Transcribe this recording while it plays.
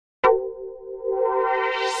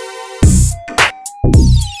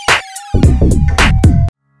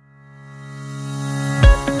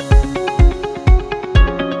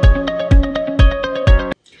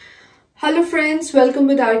friends, welcome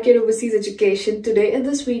with Rcare Overseas Education. Today in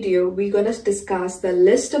this video, we're going to discuss the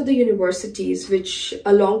list of the universities which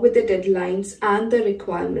along with the deadlines and the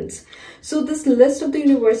requirements. So this list of the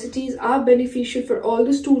universities are beneficial for all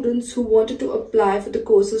the students who wanted to apply for the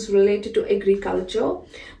courses related to agriculture.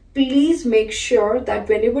 Please make sure that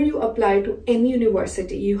whenever you apply to any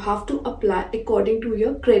university, you have to apply according to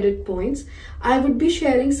your credit points. I would be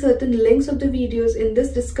sharing certain links of the videos in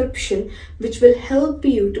this description which will help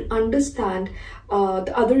you to understand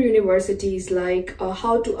the other universities, like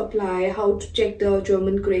how to apply, how to check the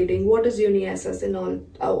German grading, what is UniSS, and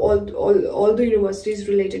all the universities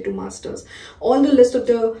related to masters, all the list of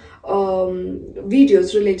the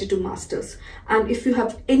videos related to masters. And if you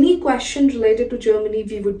have any question related to Germany,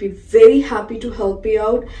 we would be very happy to help you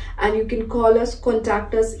out, and you can call us,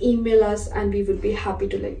 contact us, email us, and we would be happy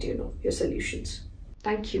to let you know your solutions.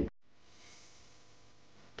 Thank you.